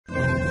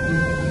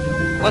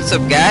What's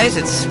up, guys?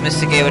 It's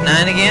Mystic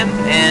 809 again,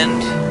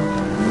 and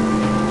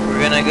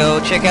we're gonna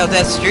go check out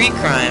that street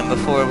crime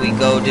before we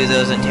go do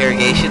those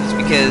interrogations,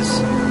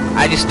 because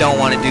I just don't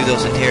want to do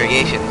those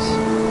interrogations.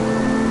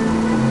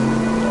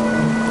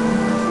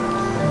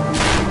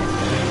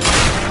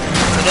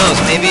 Who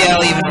knows, maybe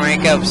I'll even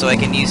rank up so I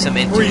can use some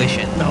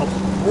intuition. Breathe. No,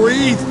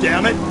 breathe,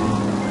 damn it!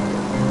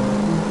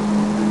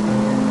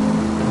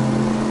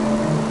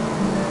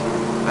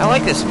 I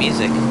like this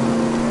music.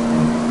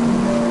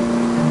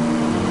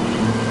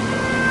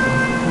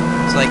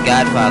 It's like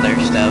Godfather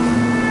stuff.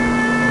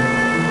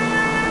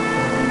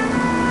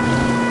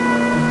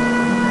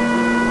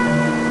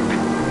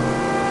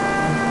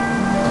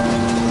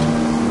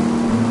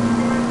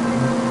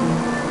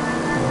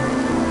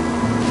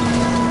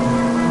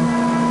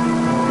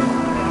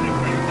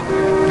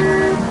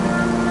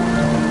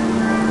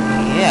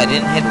 Yeah, I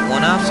didn't hit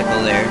one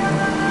obstacle there.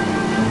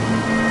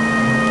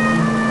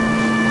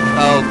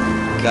 Oh,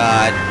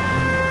 God.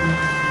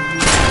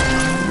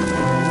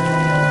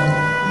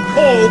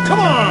 Oh, come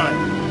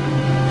on!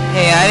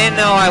 Hey, I didn't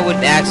know I would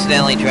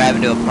accidentally drive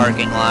into a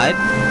parking lot.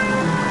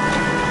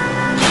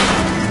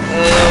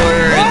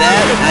 Or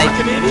that I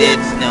did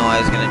know I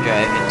was going to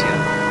drive into.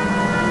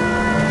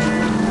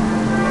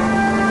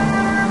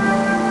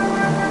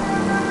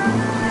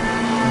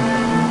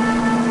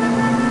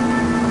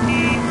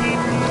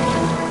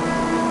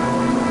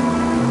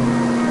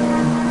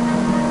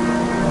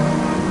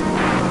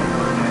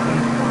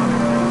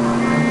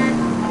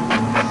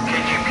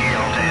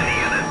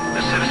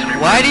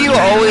 Why do you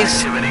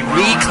always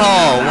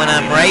recall when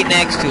I'm right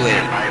next to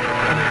it?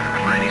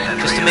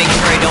 Just to make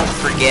sure I don't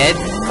forget?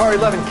 Car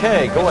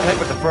 11K, go ahead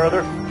with the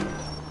further.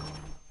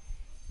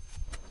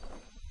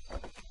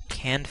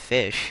 Canned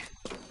fish.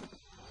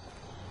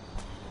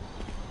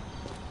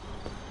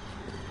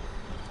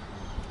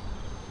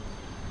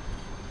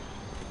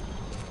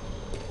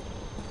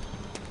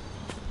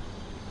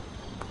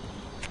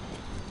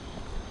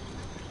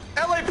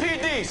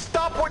 LAPD,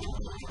 stop what...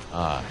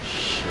 Ah,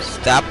 shit.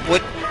 Stop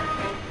what?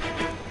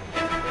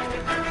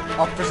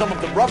 Up for some of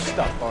the rough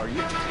stuff, are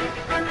you?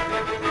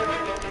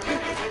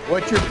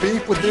 What's your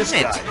beef with this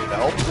guy,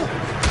 Phelps?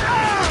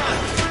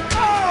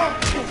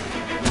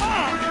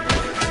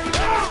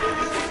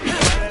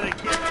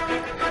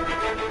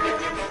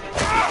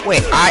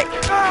 Wait,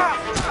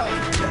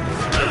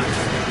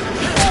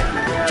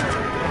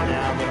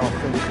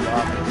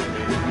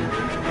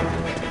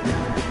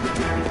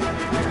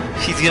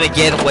 She's gonna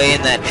get away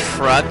in that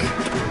truck.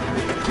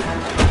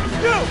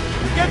 You!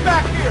 Get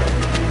back here!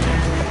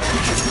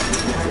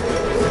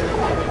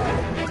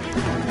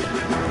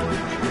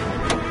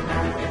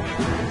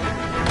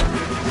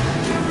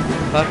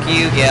 Fuck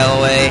you,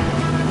 Galloway.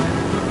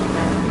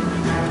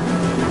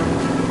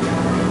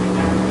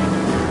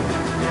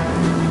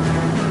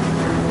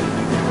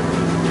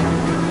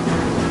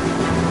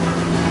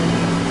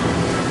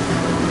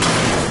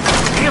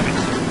 Damn it!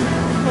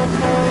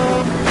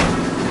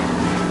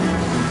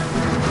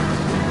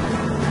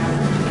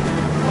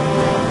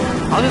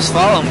 I'll just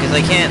follow him because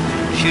I can't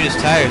shoot his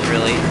tires,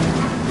 really.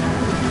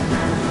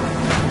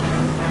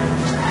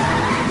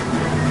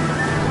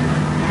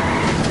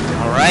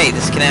 Alright,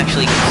 this can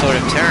actually sort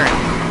of turn.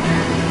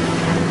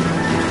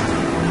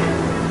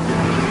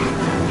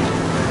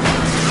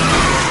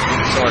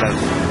 Sort of.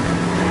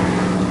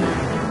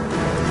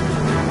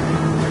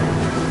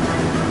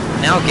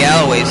 Now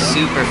Galloway's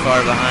super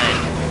far behind.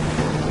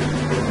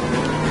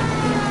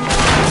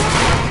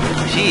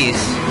 Jeez.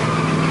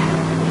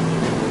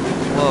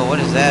 Whoa, what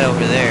is that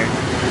over there?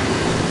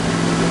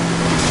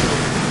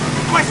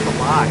 What's the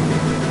lie?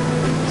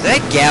 Is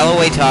that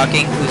Galloway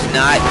talking, who's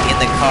not in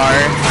the car,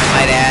 I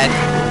might add?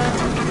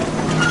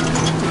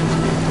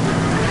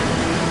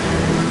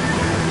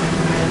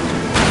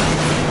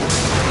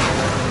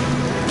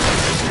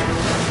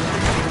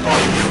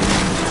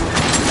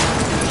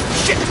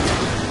 Shit!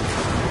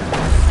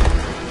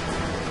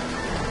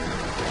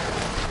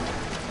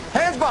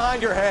 Hands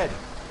behind your head!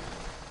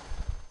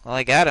 Well,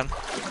 I got him.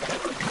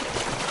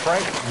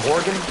 Frank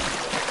Morgan?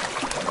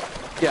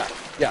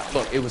 Yeah,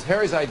 look, it was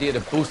Harry's idea to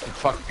boost the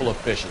truck full of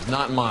fishes,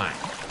 not mine.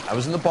 I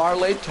was in the bar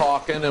late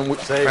talking and we...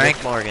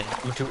 Frank Morgan.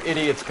 You two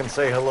idiots can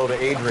say hello to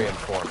Adrian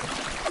for me.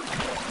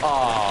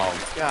 Oh,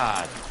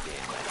 God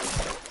damn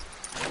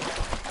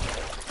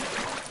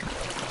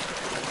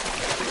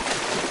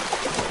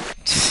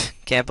it.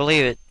 Can't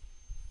believe it.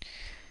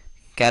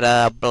 Got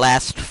a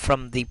blast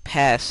from the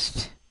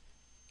past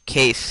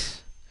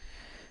case.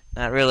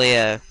 Not really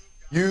a...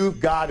 You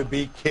gotta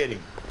be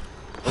kidding.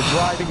 We're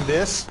driving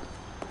this?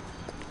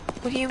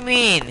 What do you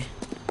mean?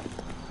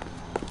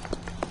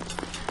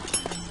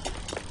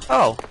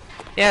 Oh,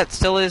 yeah, it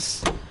still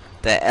is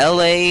the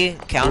LA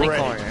County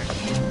Ready. Coroner.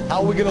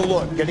 How are we gonna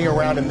look getting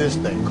around in this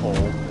thing, Cole?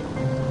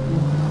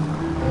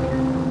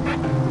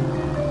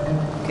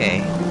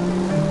 Okay.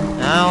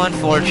 Now,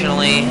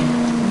 unfortunately,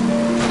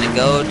 I'm gonna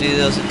go do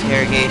those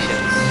interrogations.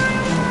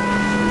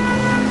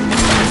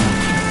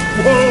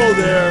 Whoa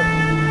there!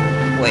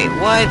 Wait,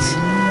 what?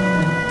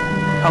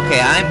 Okay,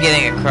 I'm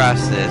getting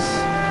across this.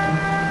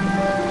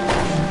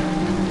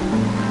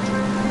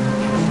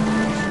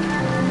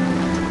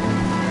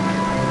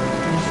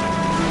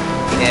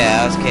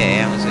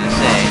 okay, I was gonna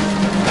say.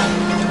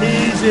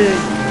 Easy.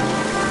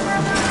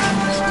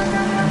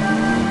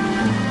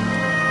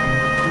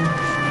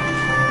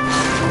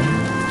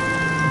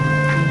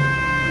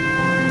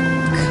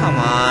 Come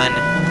on.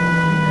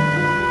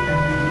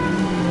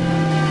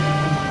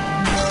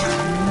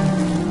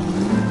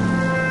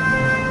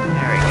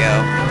 There we go.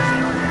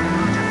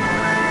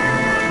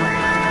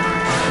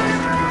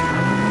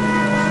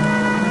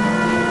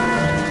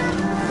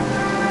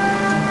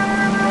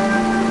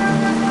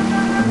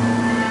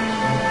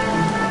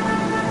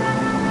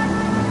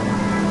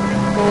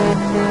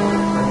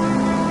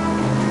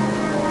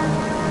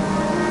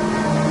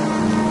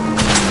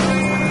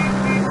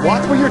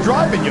 Watch where you're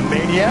driving, you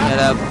maniac. Shut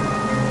up.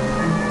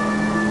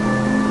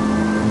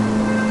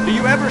 Do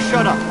you ever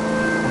shut up?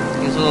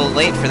 He was a little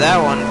late for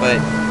that one, but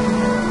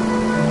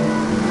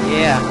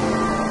yeah.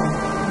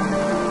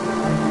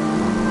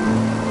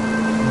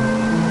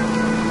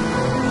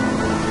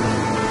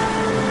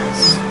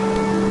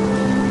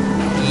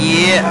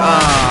 Yeah.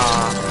 Aw.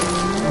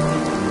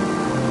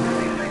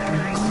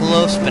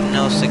 Close, but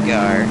no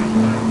cigar.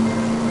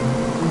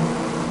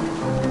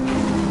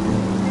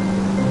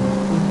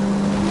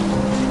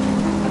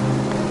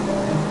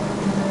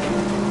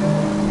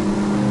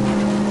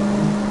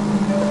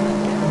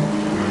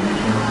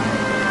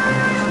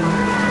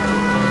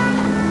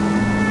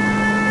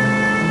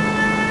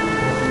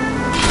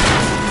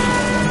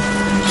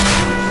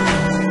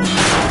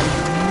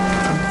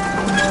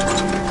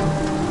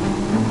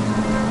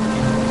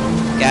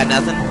 Got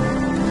nothing?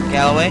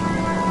 Galloway?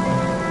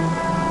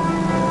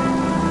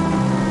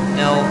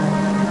 No.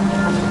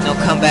 No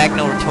comeback,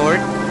 no retort?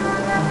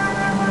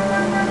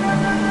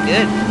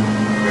 Good.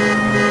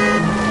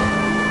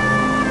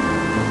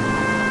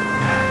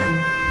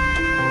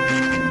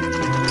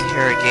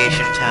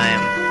 Interrogation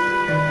time.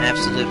 An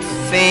absolute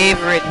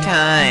favorite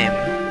time.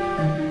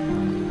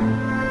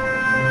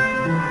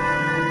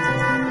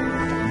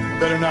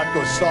 Better not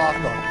go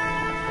soft on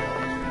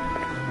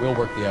him. We'll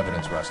work the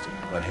evidence, Rusty.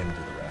 Let him do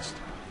the rest.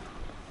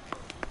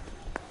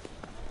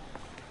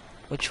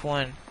 Which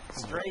one?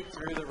 Straight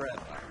through the red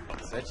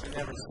light. Said you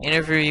never seen.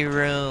 Interview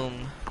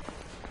room.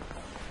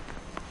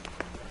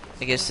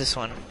 I guess this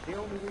one.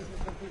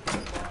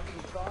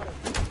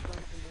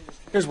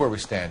 Here's where we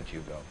stand,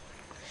 Hugo.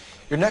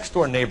 Your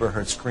next-door neighbor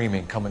heard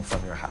screaming coming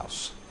from your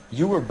house.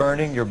 You were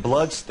burning your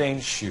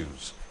blood-stained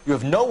shoes. You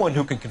have no one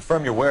who can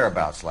confirm your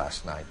whereabouts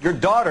last night. Your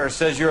daughter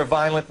says you're a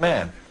violent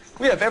man.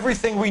 We have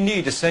everything we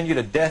need to send you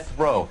to death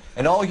row,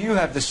 and all you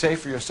have to say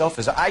for yourself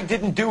is, I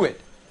didn't do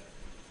it.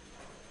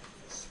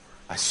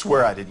 I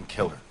swear I didn't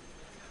kill her.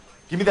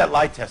 Give me that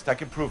lie test. I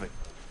can prove it.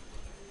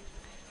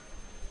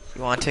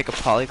 You want to take a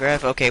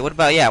polygraph? Okay, what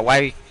about, yeah,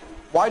 why...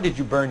 Why did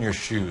you burn your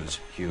shoes,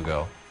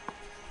 Hugo?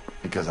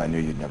 Because I knew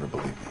you'd never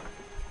believe me.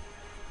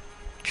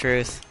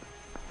 Truth.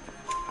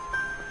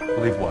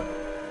 Believe what?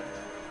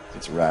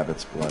 It's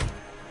rabbit's blood.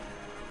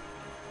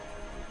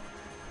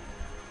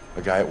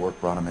 A guy at work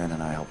brought him in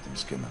and I helped him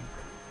skin them.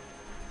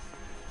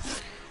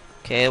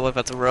 Okay, what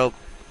about the rope?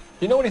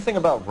 You know anything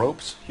about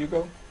ropes,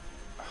 Hugo?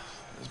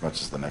 As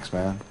much as the next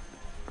man.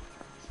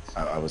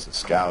 I was a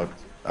scout.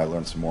 I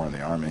learned some more in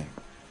the army.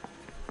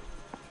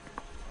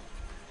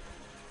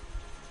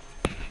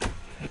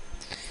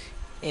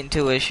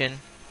 Intuition.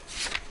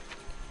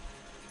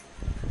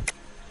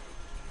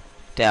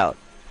 Doubt.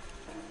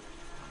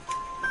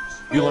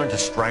 You learned to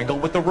strangle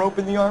with the rope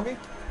in the army?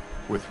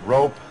 With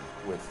rope,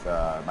 with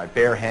my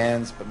bare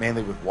hands, but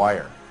mainly with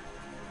wire.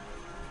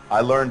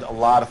 I learned a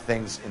lot of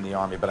things in the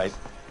army, but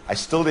I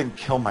still didn't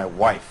kill my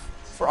wife.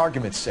 For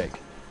argument's sake,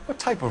 what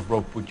type of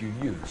rope would you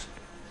use?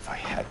 If I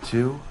had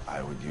to,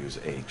 I would use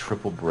a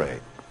triple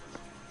braid.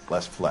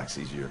 Less flex,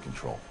 easier to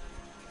control.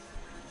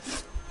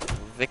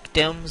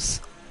 Victims?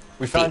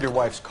 We found your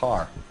wife's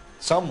car.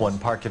 Someone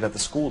parked it at the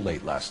school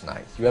late last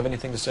night. Do you have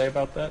anything to say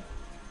about that?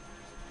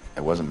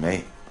 It wasn't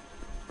me.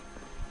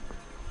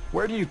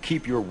 Where do you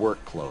keep your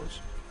work clothes?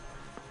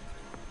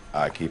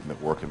 I keep them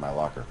at work in my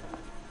locker.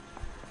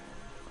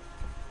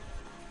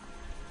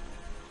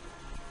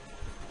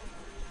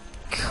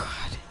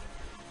 God.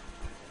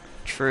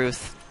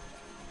 Truth.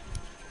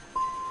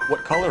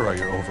 What color are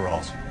your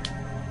overalls?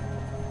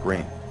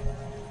 Green.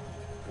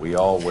 We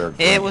all wear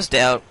green. It was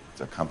doubt.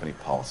 It's a company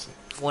policy.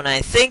 When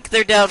I think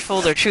they're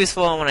doubtful, they're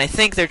truthful, and when I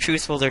think they're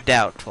truthful, they're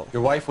doubtful.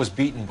 Your wife was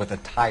beaten with a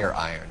tire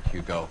iron,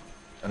 Hugo.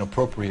 An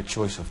appropriate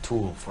choice of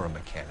tool for a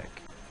mechanic.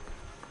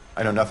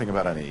 I know nothing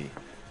about any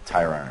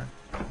tire iron.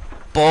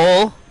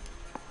 Bull.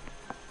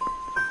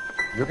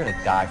 You're gonna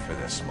die for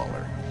this,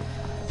 Mueller.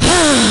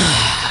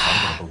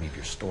 I'm gonna believe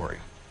your story.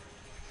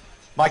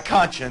 My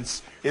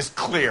conscience is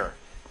clear.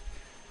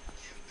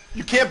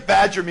 You can't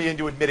badger me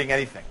into admitting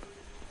anything.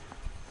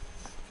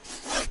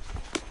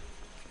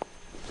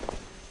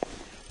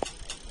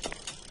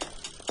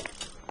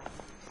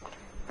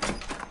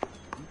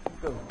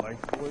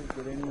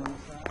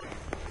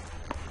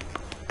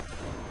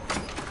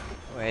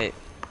 Wait.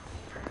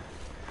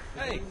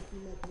 Hey,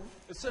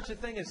 there's such a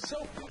thing as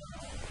soap.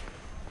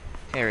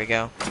 Here we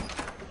go.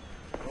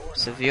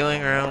 It's a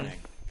viewing room.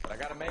 But I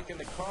gotta make in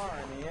the car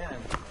in the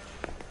end.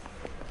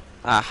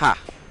 Aha.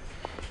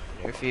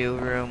 Interview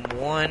room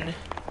 1.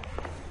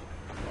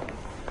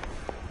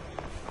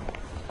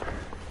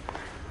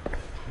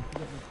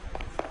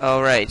 Oh,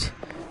 right.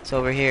 It's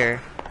over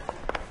here.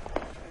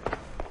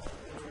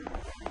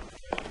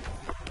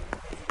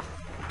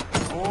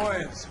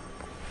 Boys,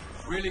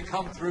 really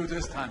come through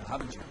this time,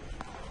 haven't you?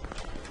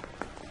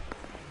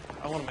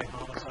 I want to make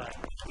homicide.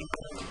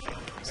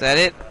 Is that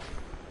it?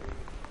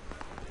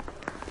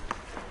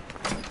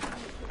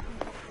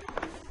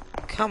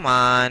 Come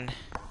on.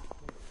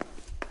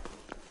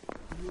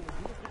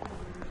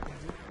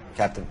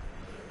 Captain,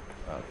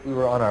 we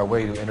were on our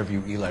way to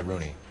interview Eli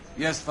Rooney.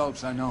 Yes,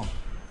 Phelps, I know.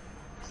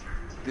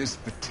 This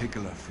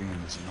particular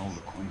fiend is an old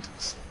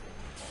acquaintance.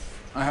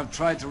 I have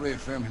tried to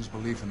reaffirm his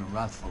belief in a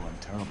wrathful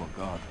and terrible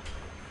God.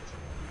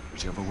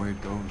 Whichever way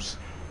it goes,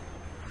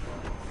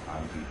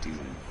 I'll be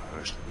dealing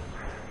personally.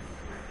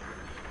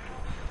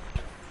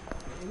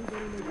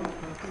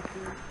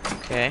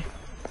 Okay.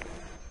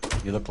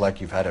 You look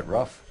like you've had it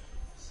rough.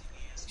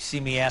 You see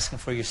me asking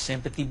for your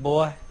sympathy,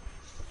 boy?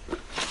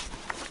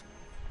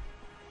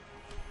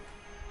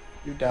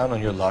 You're down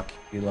on your luck,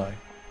 Eli.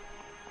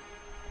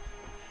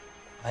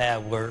 I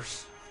had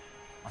worse.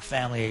 My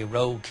family ate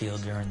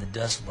roadkill during the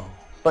Dust Bowl.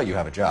 But you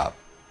have a job.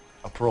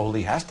 A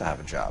parolee has to have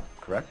a job,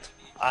 correct?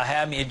 I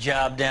had me a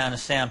job down in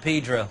San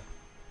Pedro.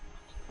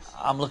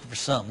 I'm looking for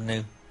something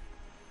new.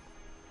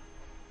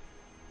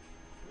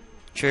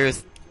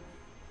 Truth.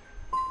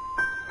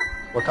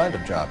 What kind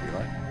of job,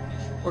 Eli?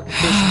 Working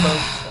fishing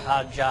boats,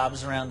 odd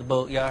jobs around the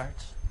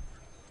boatyards.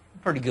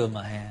 I'm pretty good with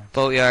my hands.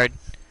 Boatyard.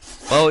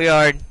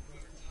 Boatyard.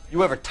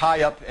 You ever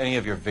tie up any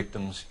of your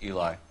victims,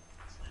 Eli?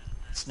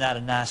 It's not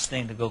a nice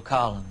thing to go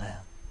calling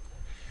them.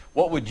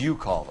 What would you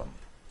call them?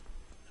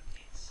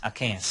 I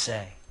can't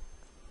say.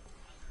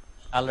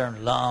 I learned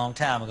a long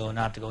time ago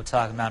not to go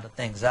talking about the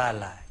things I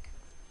like.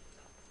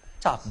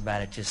 Talking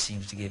about it just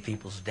seems to get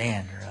people's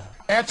dander up.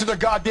 Answer the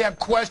goddamn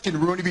question,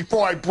 Rooney,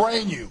 before I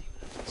brain you.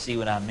 See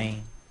what I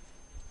mean?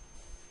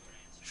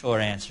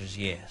 Short answer is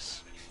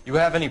yes. You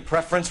have any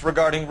preference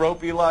regarding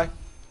rope, Eli?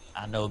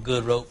 I know a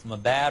good rope from a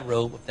bad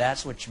rope, if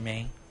that's what you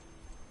mean.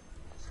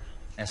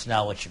 That's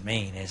not what you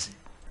mean, is it?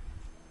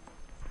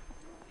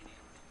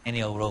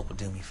 Any old rope will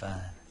do me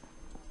fine.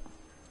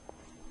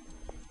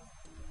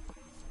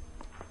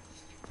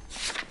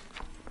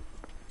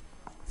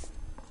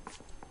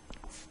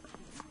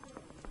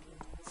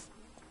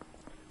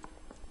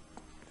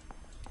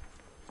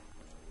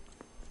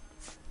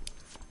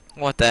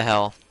 What the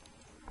hell?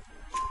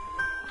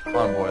 A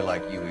farm boy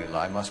like you,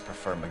 Eli, must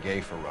prefer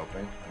Magay for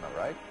roping. Am I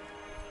right?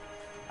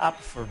 I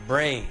prefer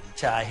braid,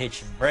 tie,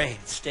 hitch, and braid.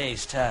 It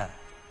stays tied.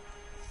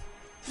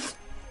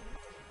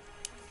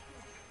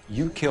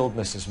 You killed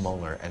Mrs.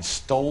 Moeller and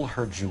stole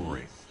her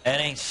jewelry. That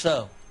ain't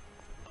so.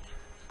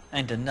 I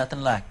ain't done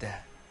nothing like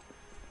that.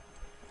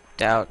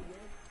 Doubt.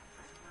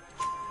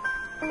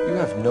 You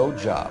have no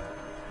job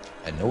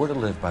and nowhere to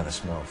live by the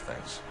smell of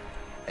things.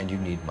 And you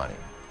need money.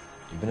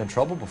 You've been in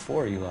trouble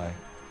before, Eli.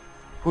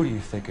 Who do you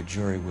think a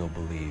jury will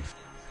believe?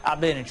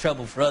 I've been in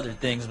trouble for other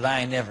things, but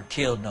I ain't never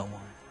killed no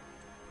one.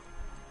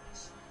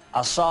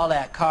 I saw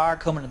that car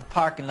coming to the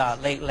parking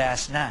lot late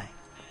last night.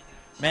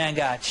 Man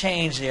got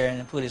changed there and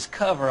then put his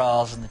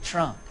coveralls in the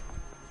trunk.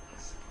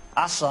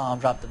 I saw him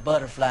drop the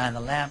butterfly in the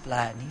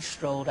lamplight and he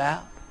strolled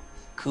out,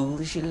 cool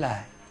as you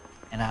like.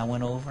 And I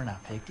went over and I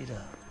picked it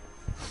up.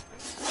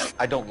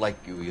 I don't like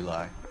you,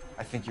 Eli.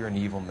 I think you're an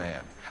evil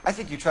man. I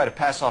think you try to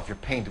pass off your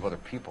pain to other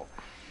people.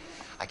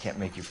 I can't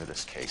make you for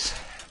this case,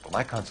 but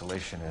my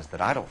consolation is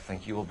that I don't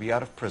think you will be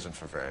out of prison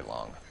for very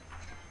long.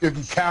 You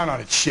can count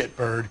on it,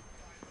 shitbird.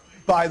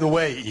 By the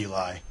way,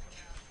 Eli,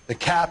 the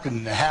captain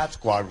and the Hat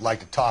Squad would like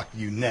to talk to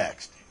you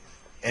next.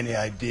 Any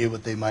idea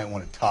what they might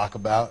want to talk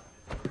about?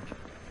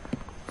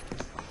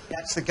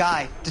 That's the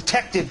guy.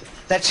 Detective,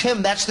 that's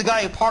him. That's the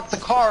guy who parked the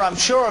car. I'm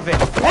sure of it.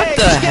 What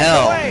the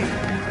hell?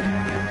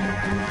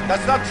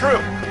 That's not true.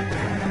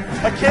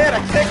 I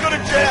can't go to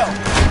jail.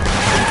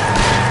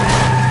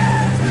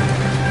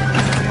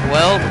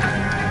 Well,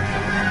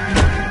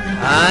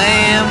 I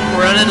am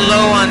running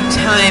low on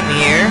time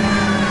here.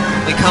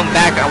 We come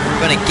back, we're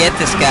gonna get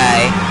this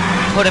guy,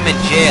 put him in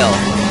jail.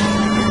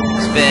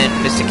 It's been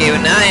Mr.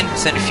 K19,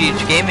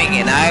 Centrifuge Gaming,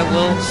 and I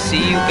will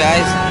see you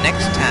guys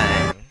next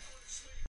time.